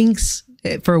the links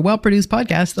for a well-produced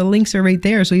podcast, the links are right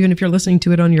there. So even if you're listening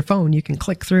to it on your phone, you can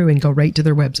click through and go right to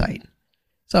their website.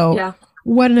 So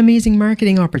what an amazing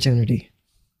marketing opportunity.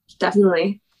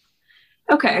 Definitely.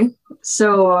 Okay.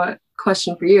 So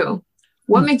question for you.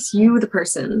 What makes you the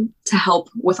person to help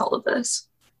with all of this?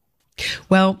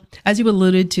 Well, as you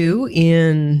alluded to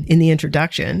in the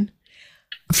introduction,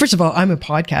 first of all, I'm a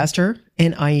podcaster,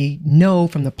 and I know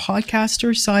from the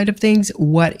podcaster side of things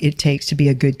what it takes to be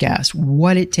a good guest,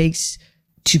 what it takes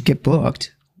to get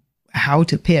booked, how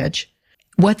to pitch,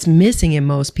 what's missing in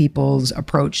most people's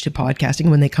approach to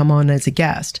podcasting when they come on as a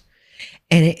guest.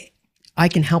 And I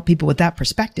can help people with that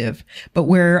perspective. But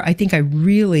where I think I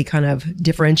really kind of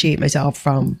differentiate myself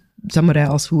from someone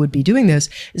else who would be doing this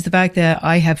is the fact that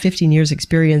I have 15 years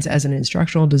experience as an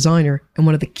instructional designer. And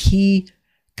one of the key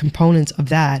components of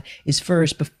that is,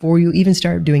 first, before you even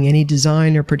start doing any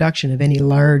design or production of any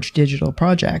large digital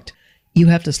project, you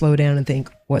have to slow down and think,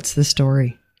 what's the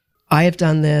story? I have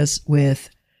done this with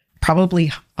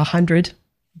probably 100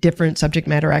 different subject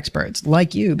matter experts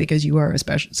like you, because you are a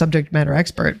special subject matter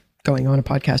expert going on a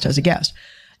podcast as a guest.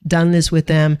 Done this with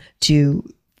them to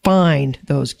find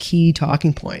those key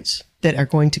talking points that are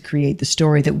going to create the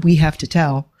story that we have to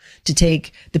tell, to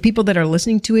take the people that are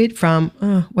listening to it from,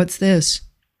 what's this,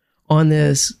 on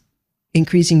this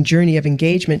increasing journey of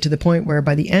engagement to the point where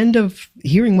by the end of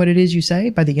hearing what it is you say,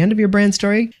 by the end of your brand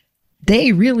story,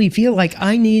 they really feel like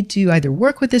I need to either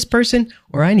work with this person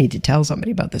or I need to tell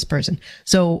somebody about this person.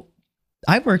 So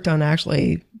I've worked on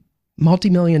actually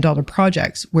multi-million-dollar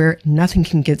projects where nothing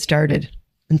can get started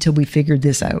until we figured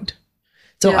this out.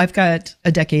 So I've got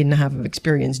a decade and a half of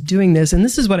experience doing this. And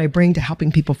this is what I bring to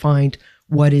helping people find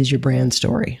what is your brand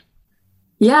story.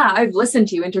 Yeah, I've listened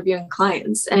to you interviewing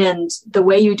clients, and the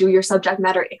way you do your subject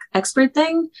matter expert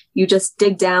thing, you just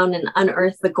dig down and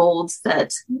unearth the golds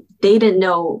that they didn't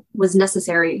know was a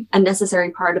necessary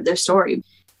part of their story,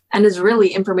 and is really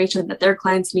information that their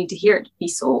clients need to hear to be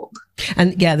sold.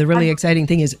 And yeah, the really exciting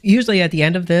thing is usually at the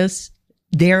end of this,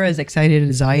 they're as excited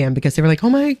as I am, because they were like, oh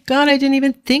my God, I didn't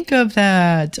even think of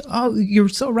that. Oh, you're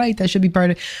so right. That should be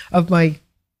part of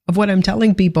what I'm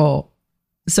telling people.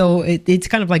 So it's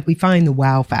kind of like we find the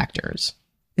wow factors.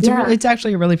 It's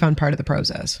actually a really fun part of the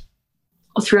process.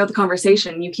 Well, throughout the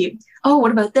conversation, you keep, oh,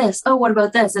 what about this? Oh, what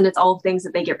about this? And it's all things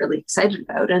that they get really excited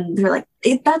about. And they're like,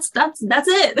 that's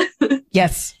it.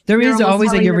 Yes. There is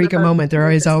always a eureka moment.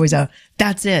 There is always a,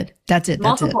 that's it.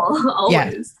 Multiple,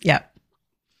 always. Yeah.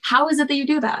 How is it that you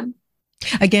do that?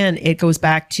 Again, it goes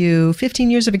back to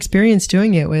 15 years of experience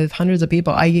doing it with hundreds of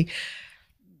people.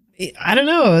 I don't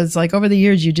know. It's like over the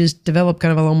years, you just develop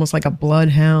kind of almost like a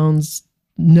bloodhound's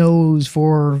nose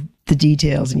for the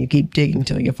details, and you keep digging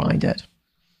until you find it.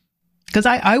 Because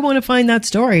I want to find that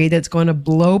story that's going to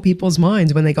blow people's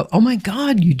minds when they go, oh my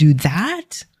God, you do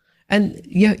that? And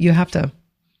you have to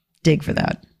dig for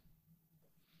that.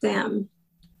 Damn.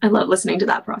 I love listening to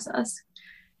that process.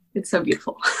 It's so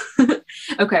beautiful.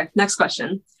 Okay, next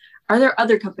question. Are there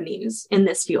other companies in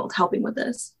this field helping with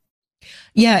this?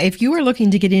 Yeah, if you are looking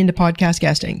to get into podcast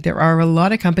guesting, there are a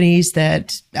lot of companies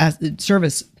that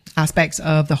service aspects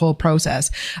of the whole process.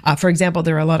 For example,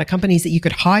 there are a lot of companies that you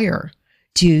could hire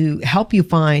to help you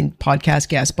find podcast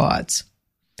guest spots.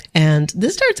 And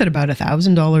this starts at about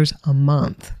 $1,000 a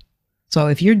month. So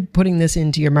if you're putting this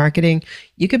into your marketing,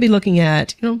 you could be looking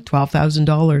at,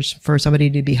 $12,000 for somebody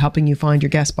to be helping you find your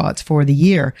guest spots for the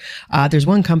year. There's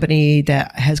one company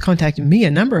that has contacted me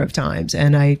a number of times,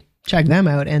 and I checked them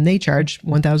out, and they charge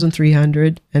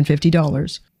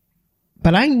 $1,350.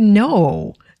 But I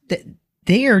know that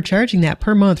they are charging that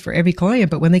per month for every client.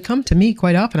 But when they come to me,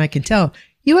 quite often I can tell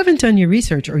you haven't done your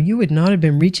research, or you would not have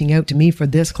been reaching out to me for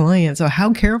this client. So how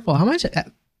much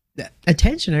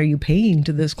attention are you paying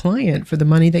to this client for the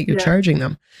money that you're charging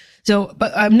them? So,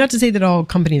 but I'm not to say that all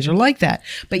companies are like that,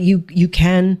 but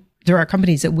there are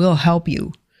companies that will help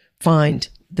you find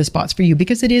the spots for you,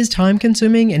 because it is time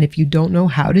consuming. And if you don't know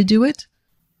how to do it,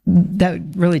 that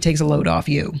really takes a load off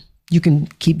you. You can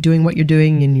keep doing what you're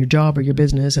doing in your job or your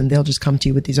business, and they'll just come to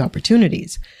you with these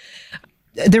opportunities.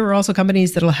 There are also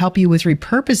companies that'll help you with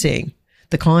repurposing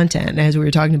the content. As we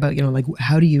were talking about, like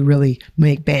how do you really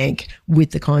make bank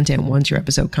with the content once your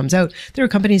episode comes out? There are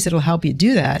companies that'll help you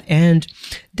do that. And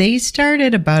they start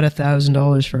at about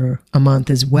 $1,000 for a month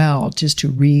as well, just to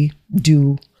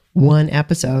redo one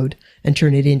episode and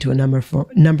turn it into a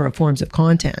number of forms of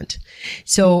content.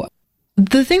 So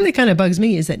the thing that kind of bugs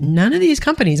me is that none of these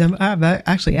companies, I've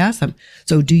actually asked them,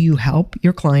 so do you help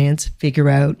your clients figure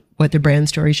out what their brand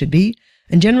story should be?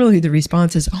 And generally the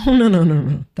response is, oh, no,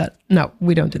 no,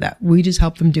 we don't do that. We just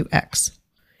help them do X.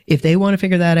 If they want to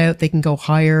figure that out, they can go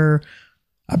hire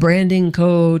a branding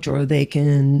coach, or they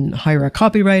can hire a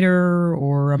copywriter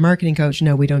or a marketing coach.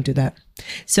 No, we don't do that.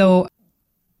 So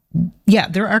yeah,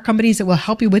 there are companies that will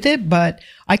help you with it, but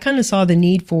I kind of saw the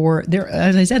need for there,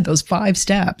 as I said, those 5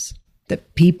 steps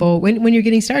that people, when you're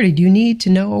getting started, you need to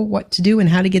know what to do and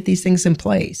how to get these things in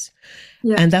place.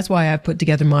 Yeah. And that's why I've put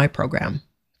together my program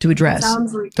to address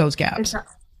those gaps.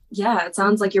 It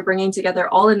sounds like you're bringing together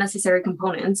all the necessary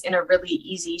components in a really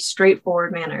easy,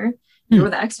 straightforward manner. You're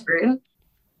the expert,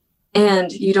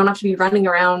 and you don't have to be running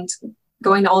around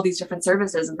going to all these different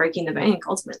services and breaking the bank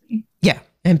ultimately. Yeah,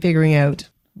 and figuring out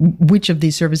which of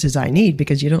these services I need,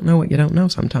 because you don't know what you don't know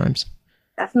sometimes.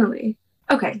 Definitely.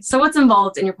 Okay, so what's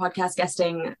involved in your podcast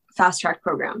guesting fast track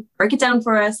program? Break it down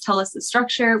for us. Tell us the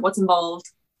structure, what's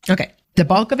involved. Okay, the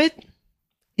bulk of it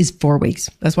is 4 weeks.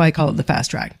 That's why I call it the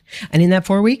fast track. And in that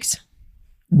 4 weeks,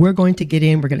 we're going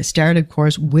to start, of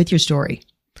course, with your story.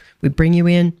 We bring you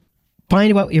in,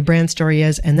 find out what your brand story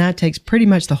is, and that takes pretty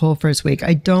much the whole first week.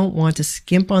 I don't want to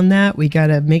skimp on that. We got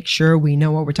to make sure we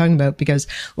know what we're talking about, because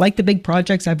like the big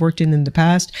projects I've worked in the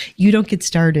past, you don't get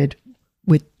started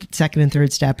with second and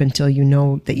third step until you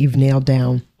know that you've nailed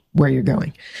down where you're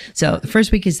going. So the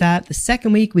first week is that. The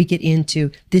second week, we get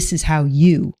into this is how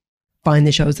you find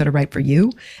the shows that are right for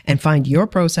you and find your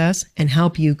process and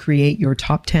help you create your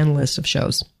top 10 list of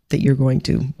shows that you're going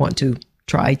to want to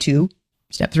try to.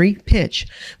 Step 3, pitch.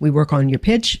 We work on your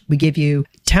pitch. We give you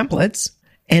templates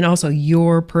and also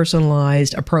your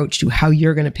personalized approach to how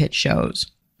you're going to pitch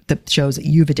shows, the shows that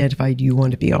you've identified you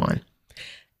want to be on.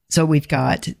 So we've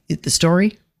got the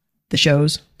story, the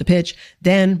shows, the pitch.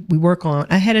 Then we work on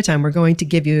ahead of time. We're going to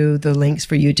give you the links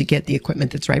for you to get the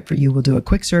equipment that's right for you. We'll do a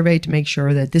quick survey to make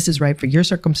sure that this is right for your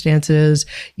circumstances,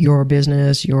 your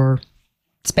business, your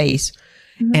space,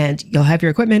 and you'll have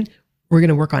your equipment. We're going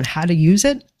to work on how to use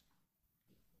it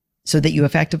so that you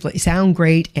effectively sound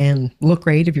great and look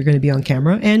great if you're going to be on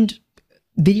camera. And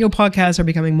video podcasts are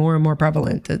becoming more and more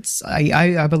prevalent.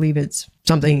 I believe it's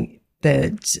something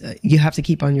that you have to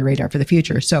keep on your radar for the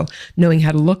future. So knowing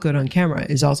how to look good on camera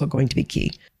is also going to be key.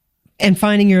 And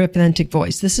finding your authentic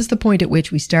voice. This is the point at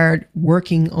which we start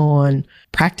working on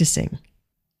practicing.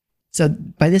 So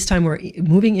by this time, we're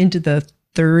moving into the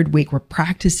 3rd week. We're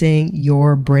practicing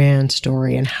your brand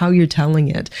story and how you're telling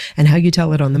it and how you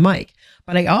tell it on the mic.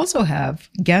 But I also have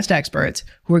guest experts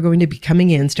who are going to be coming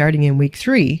in starting in week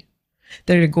 3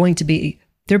 that are going to be,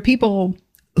 they're people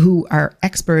who are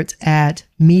experts at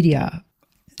media,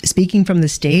 speaking from the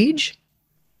stage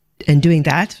and doing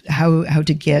that, how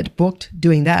to get booked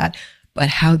doing that, but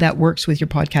how that works with your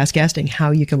podcast guesting,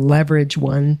 how you can leverage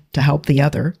one to help the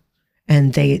other,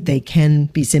 and they can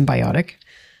be symbiotic.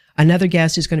 Another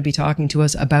guest is going to be talking to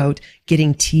us about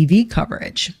getting TV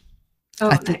coverage.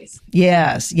 Oh, nice.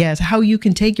 Yes. How you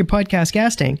can take your podcast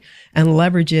guesting and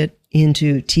leverage it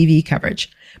into TV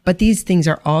coverage. But these things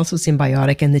are also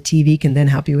symbiotic, and the TV can then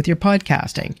help you with your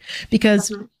podcasting,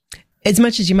 because as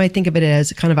much as you might think of it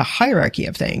as kind of a hierarchy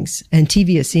of things, and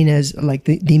TV is seen as like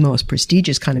the most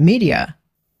prestigious kind of media,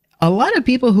 a lot of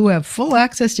people who have full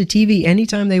access to TV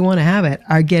anytime they want to have it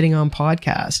are getting on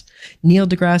podcasts. Neil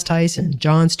deGrasse Tyson,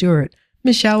 Jon Stewart,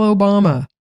 Michelle Obama,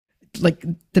 like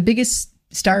the biggest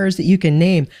stars that you can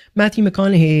name. Matthew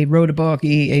McConaughey wrote a book.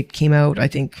 It came out, I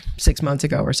think, 6 months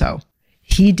ago or so.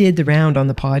 He did the round on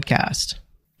the podcast.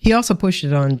 He also pushed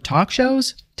it on talk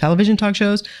shows, television talk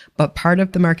shows, but part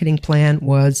of the marketing plan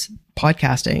was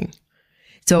podcasting.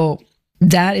 So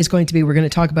that is going to be, we're going to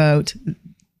talk about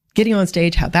getting on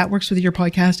stage, how that works with your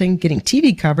podcasting, getting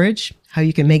TV coverage, how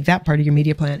you can make that part of your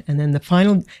media plan. And then the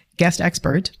final guest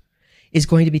expert is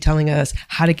going to be telling us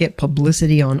how to get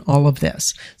publicity on all of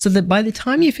this. So that by the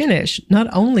time you finish, not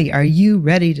only are you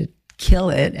ready to kill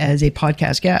it as a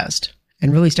podcast guest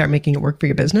and really start making it work for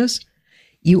your business,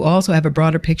 you also have a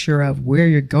broader picture of where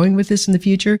you're going with this in the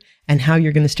future and how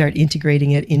you're going to start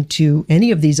integrating it into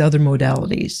any of these other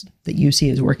modalities that you see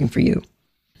as working for you.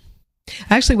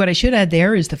 Actually, what I should add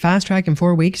there is the fast track in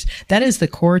 4 weeks. That is the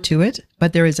core to it,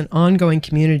 but there is an ongoing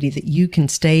community that you can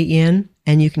stay in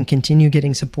and you can continue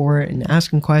getting support and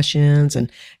asking questions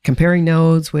and comparing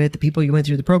notes with the people you went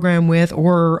through the program with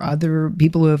or other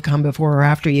people who have come before or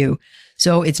after you.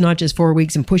 So it's not just 4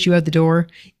 weeks and push you out the door.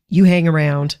 You hang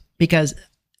around because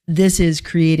this is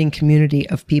creating community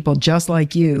of people just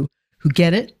like you who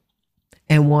get it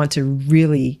and want to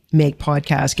really make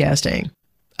podcast guesting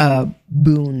a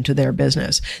boon to their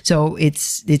business. So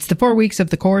it's the 4 weeks of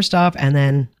the core stuff and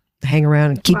then hang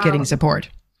around and keep getting support.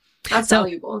 That's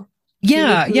valuable.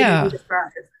 Yeah.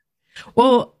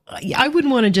 Well, I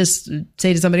wouldn't want to just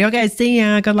say to somebody, okay, see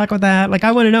ya, good luck with that. Like,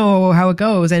 I want to know how it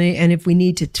goes. And if we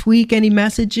need to tweak any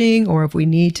messaging or if we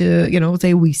need to,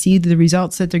 say we see the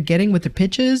results that they're getting with the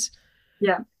pitches.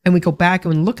 Yeah. And we go back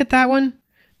and look at that one.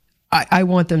 I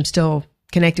want them still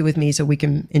connected with me so we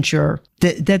can ensure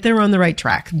that they're on the right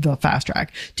track, the fast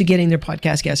track to getting their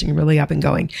podcast guesting really up and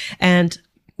going. And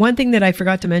one thing that I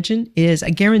forgot to mention is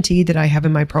a guarantee that I have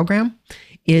in my program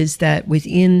is that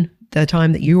within the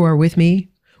time that you are with me,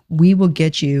 we will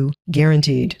get you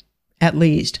guaranteed at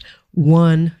least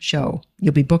one show.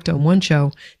 You'll be booked on one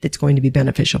show that's going to be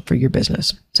beneficial for your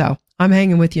business. So I'm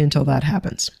hanging with you until that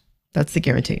happens. That's the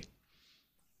guarantee.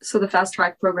 So the fast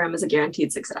track program is a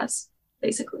guaranteed success,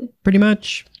 basically. Pretty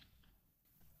much.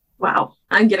 Wow.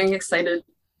 I'm getting excited.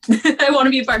 I want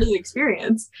to be a part of the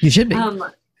experience. You should be.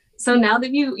 So now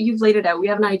that you've laid it out, we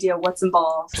have an idea of what's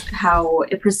involved, how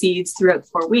it proceeds throughout the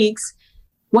 4 weeks.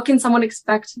 What can someone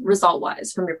expect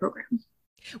result-wise from your program?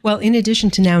 Well, in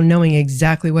addition to now knowing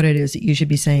exactly what it is that you should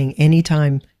be saying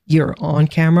anytime you're on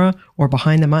camera or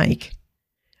behind the mic,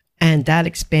 and that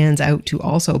expands out to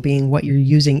also being what you're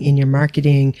using in your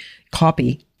marketing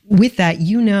copy. With that,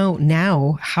 you know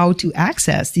now how to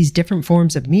access these different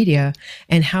forms of media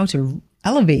and how to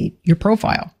elevate your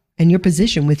profile and your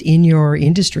position within your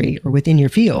industry or within your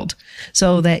field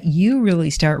so that you really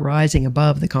start rising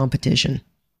above the competition.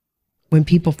 When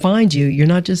people find you, you're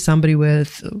not just somebody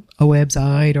with a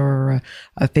website or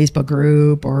a Facebook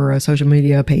group or a social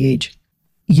media page.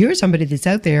 You're somebody that's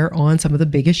out there on some of the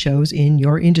biggest shows in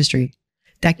your industry.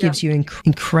 That gives you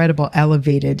incredible,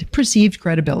 elevated, perceived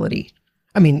credibility.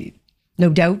 I mean, no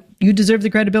doubt you deserve the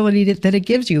credibility that it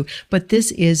gives you, but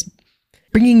this is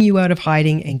bringing you out of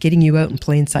hiding and getting you out in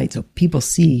plain sight so people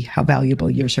see how valuable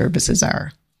your services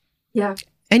are. Yeah.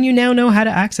 And you now know how to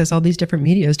access all these different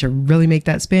medias to really make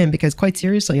that spin because quite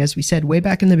seriously, as we said way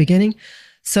back in the beginning,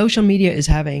 social media is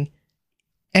having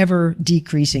ever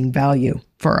decreasing value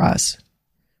for us.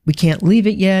 We can't leave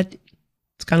it yet.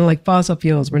 It's kind of like fossil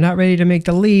fuels. We're not ready to make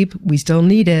the leap. We still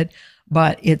need it,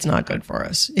 but it's not good for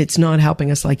us. It's not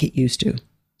helping us like it used to.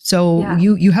 So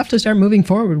you have to start moving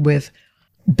forward with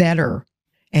better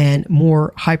and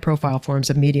more high profile forms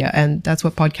of media. And that's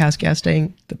what the podcast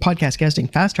guesting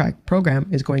fast track program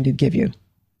is going to give you.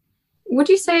 Would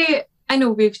you say, I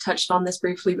know we've touched on this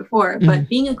briefly before, but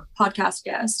being a podcast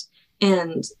guest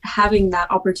and having that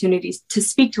opportunity to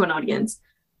speak to an audience,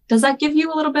 does that give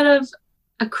you a little bit of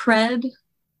cred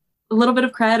or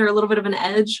a little bit of an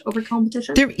edge over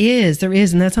competition? There is.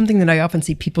 And that's something that I often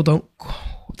see people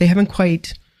they haven't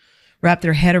quite wrap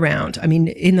their head around. I mean,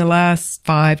 in the last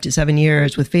 5 to 7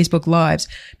 years with Facebook Lives,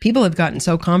 people have gotten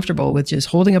so comfortable with just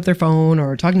holding up their phone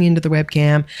or talking into the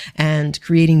webcam and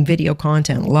creating video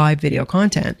content, live video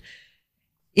content.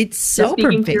 It's so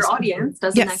speaking to your audience,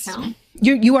 doesn't that count?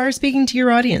 You are speaking to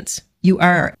your audience. You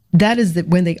are. That is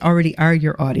when they already are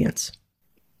your audience.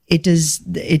 It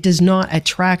does not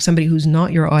attract somebody who's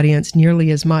not your audience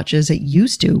nearly as much as it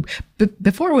used to.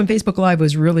 Before, when Facebook Live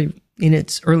was really in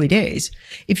its early days,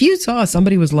 if you saw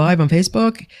somebody was live on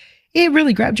Facebook, it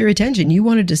really grabbed your attention. You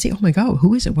wanted to see, oh my God,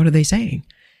 who is it? What are they saying?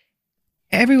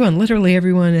 Literally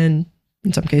everyone, and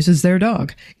in some cases their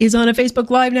dog, is on a Facebook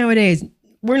Live nowadays.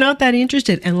 We're not that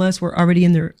interested unless we're already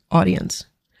in their audience.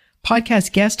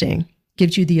 Podcast guesting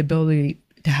gives you the ability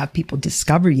to have people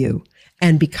discover you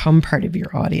and become part of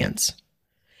your audience.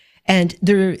 And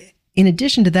there, in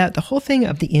addition to that, the whole thing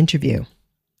of the interview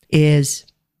is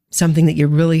something that you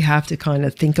really have to kind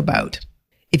of think about.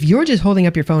 If you're just holding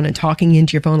up your phone and talking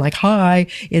into your phone like, hi,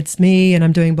 it's me and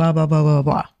I'm doing blah, blah, blah, blah,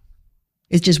 blah.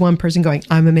 It's just one person going,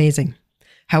 I'm amazing.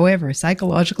 However,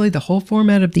 psychologically, the whole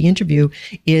format of the interview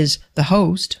is the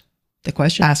host, the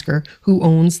question asker, who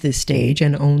owns this stage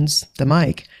and owns the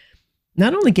mic,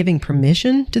 not only giving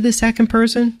permission to the second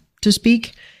person to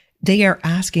speak, they are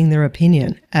asking their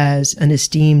opinion as an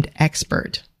esteemed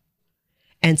expert.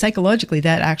 And psychologically,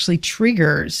 that actually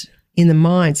triggers in the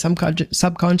mind,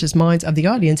 subconscious minds of the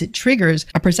audience, it triggers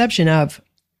a perception of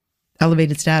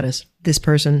elevated status. This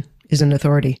person is an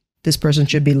authority. This person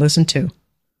should be listened to.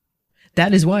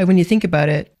 That is why when you think about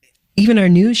it, even our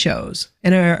news shows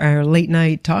and our late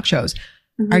night talk shows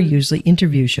are usually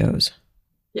interview shows.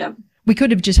 Yeah. We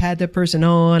could have just had that person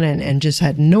on and just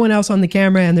had no one else on the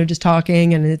camera and they're just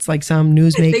talking and it's like some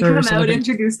newsmaker. They come out and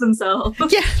introduce themselves.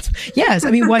 Yes.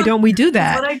 I mean, why don't we do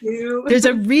that? That's what I do. There's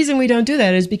a reason we don't do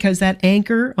that is because that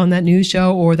anchor on that news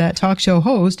show or that talk show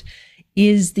host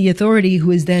is the authority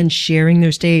who is then sharing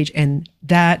their stage, and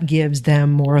that gives them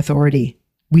more authority.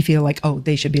 We feel like, oh,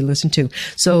 they should be listened to.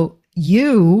 So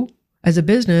you as a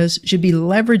business should be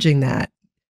leveraging that.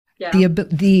 Yeah.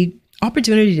 The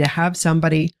opportunity to have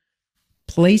somebody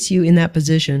place you in that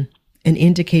position and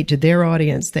indicate to their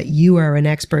audience that you are an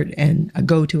expert and a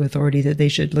go-to authority that they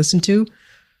should listen to.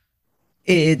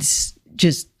 It's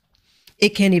just, it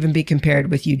can't even be compared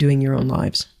with you doing your own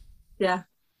lives. Yeah.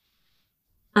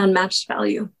 Unmatched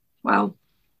value. Wow.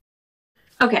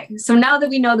 Okay. So now that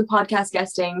we know the podcast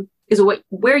guesting is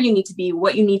where you need to be,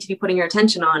 what you need to be putting your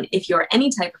attention on if you're any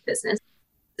type of business,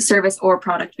 service or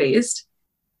product based,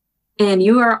 and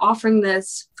you are offering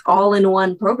this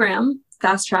all-in-one program,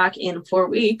 Fast Track in 4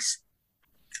 weeks.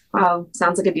 Wow,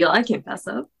 sounds like a deal I can't pass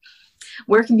up.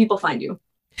 Where can people find you?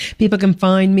 People can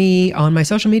find me on my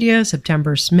social media,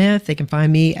 September Smith. They can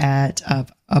find me at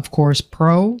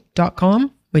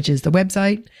ofcoursepro.com, which is the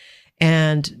website,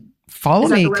 and follow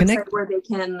me. Is that the website where they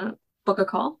can book a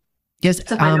call? Yes.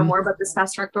 To find out more about this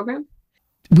Fast Track program?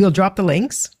 We'll drop the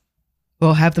links.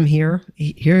 We'll have them here.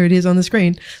 Here it is on the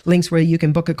screen. Links where you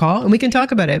can book a call and we can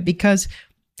talk about it, because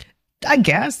I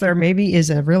guess there maybe is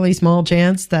a really small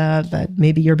chance that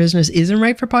maybe your business isn't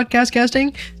right for podcast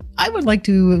guesting. I would like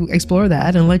to explore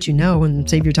that and let you know and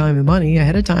save your time and money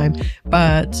ahead of time.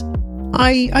 But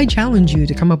I challenge you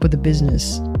to come up with a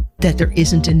business that there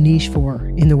isn't a niche for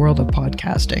in the world of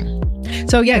podcasting.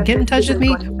 So yeah, get in touch with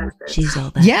me. She's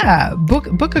all that. Yeah,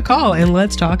 book a call and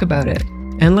let's talk about it.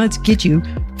 And let's get you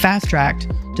fast-tracked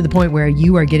to the point where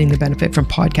you are getting the benefit from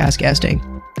podcast guesting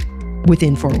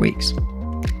within 4 weeks.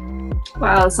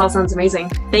 Wow, this all sounds amazing.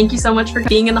 Thank you so much for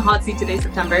being in the hot seat today,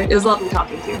 September. It was lovely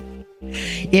talking to you.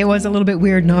 It was a little bit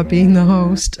weird not being the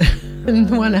host and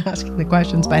the one asking the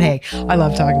questions, but hey, I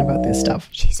love talking about this stuff.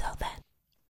 She's all that.